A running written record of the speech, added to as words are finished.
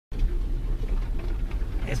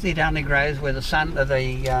it only grows where the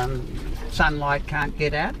sunlight can't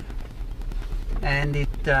get at, and it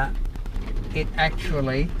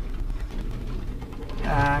actually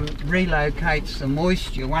relocates the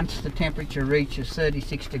moisture once the temperature reaches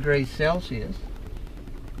 36 degrees Celsius.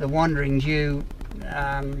 The wandering dew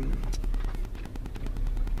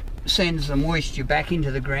sends the moisture back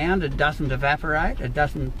into the ground. It doesn't evaporate, it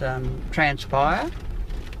doesn't transpire.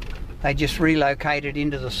 They just relocate it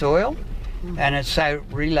into the soil, and it so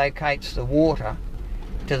relocates the water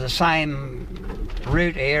to the same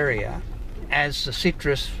root area as the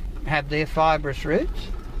citrus have their fibrous roots.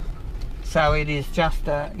 So it is just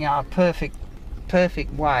a, a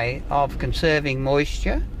perfect way of conserving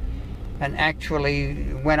moisture. And actually,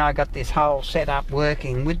 when I got this whole setup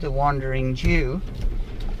working with the wandering dew,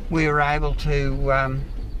 we were able to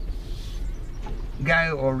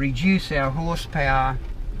go or reduce our horsepower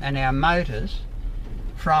and our motors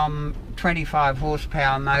from 25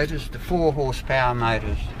 horsepower motors to 4 horsepower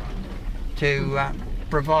motors to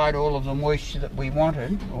provide all of the moisture that we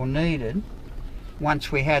wanted or needed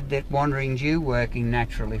once we had that wandering dew working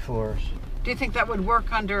naturally for us. Do you think that would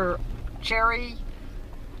work under cherry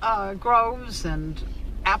groves and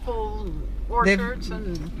apple orchards?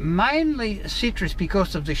 And mainly citrus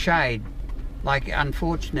because of the shade. Like,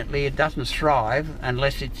 unfortunately, it doesn't thrive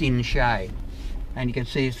unless it's in shade, and you can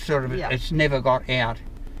see it's sort of it's never got out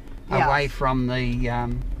away from the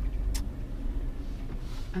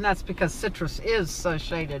and that's because citrus is so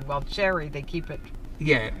shaded, while cherry, they keep it.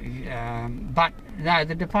 But no,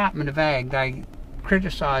 the Department of Ag, they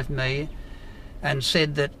criticised me and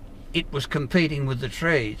said that it was competing with the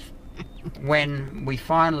trees. When we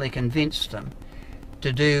finally convinced them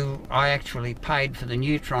to do, I actually paid for the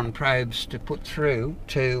neutron probes to put through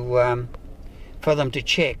to for them to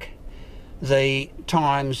check the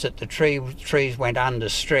times that the trees went under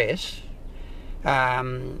stress,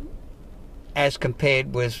 as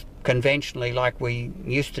compared with conventionally, like we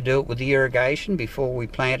used to do it with the irrigation before we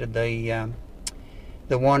planted the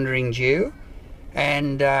wandering dew,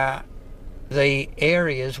 and the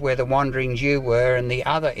areas where the wandering dew were and the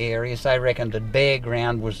other areas, they reckoned that bare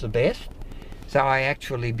ground was the best. So I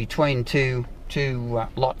actually, between two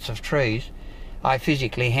lots of trees, I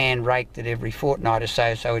physically hand raked it every fortnight or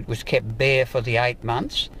so it was kept bare for the 8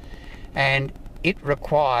 months. And it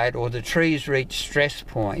required, or the trees reached stress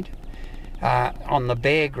point on the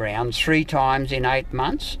bare ground 3 times in 8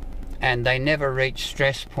 months, and they never reached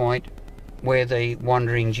stress point where the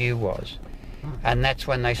wandering dew was. And that's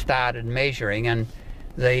when they started measuring, and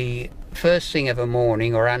the first thing of a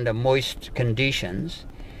morning, or under moist conditions,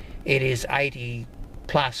 it is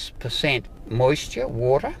 80+% moisture,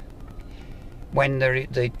 water. When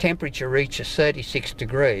the temperature reaches 36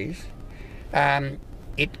 degrees,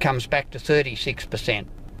 it comes back to 36%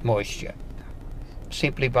 moisture,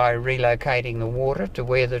 simply by relocating the water to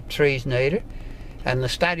where the trees need it. And the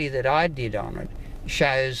study that I did on it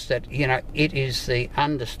shows that, it is the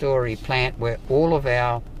understory plant where all of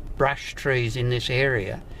our brush trees in this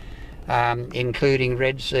area, including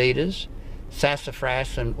red cedars,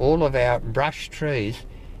 sassafras, and all of our brush trees,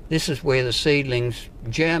 this is where the seedlings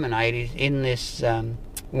germinate, in this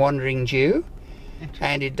wandering dew.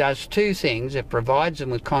 And it does 2 things. It provides them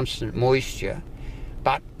with constant moisture,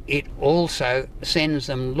 but it also sends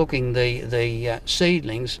them looking, the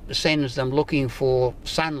seedlings sends them looking for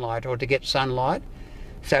sunlight, or to get sunlight.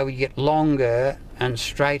 So we get longer and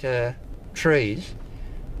straighter trees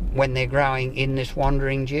when they're growing in this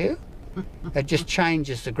wandering dew. It just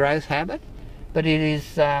changes the growth habit. But it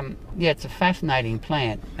is, it's a fascinating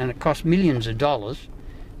plant, and it costs millions of dollars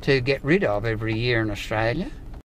to get rid of every year in Australia.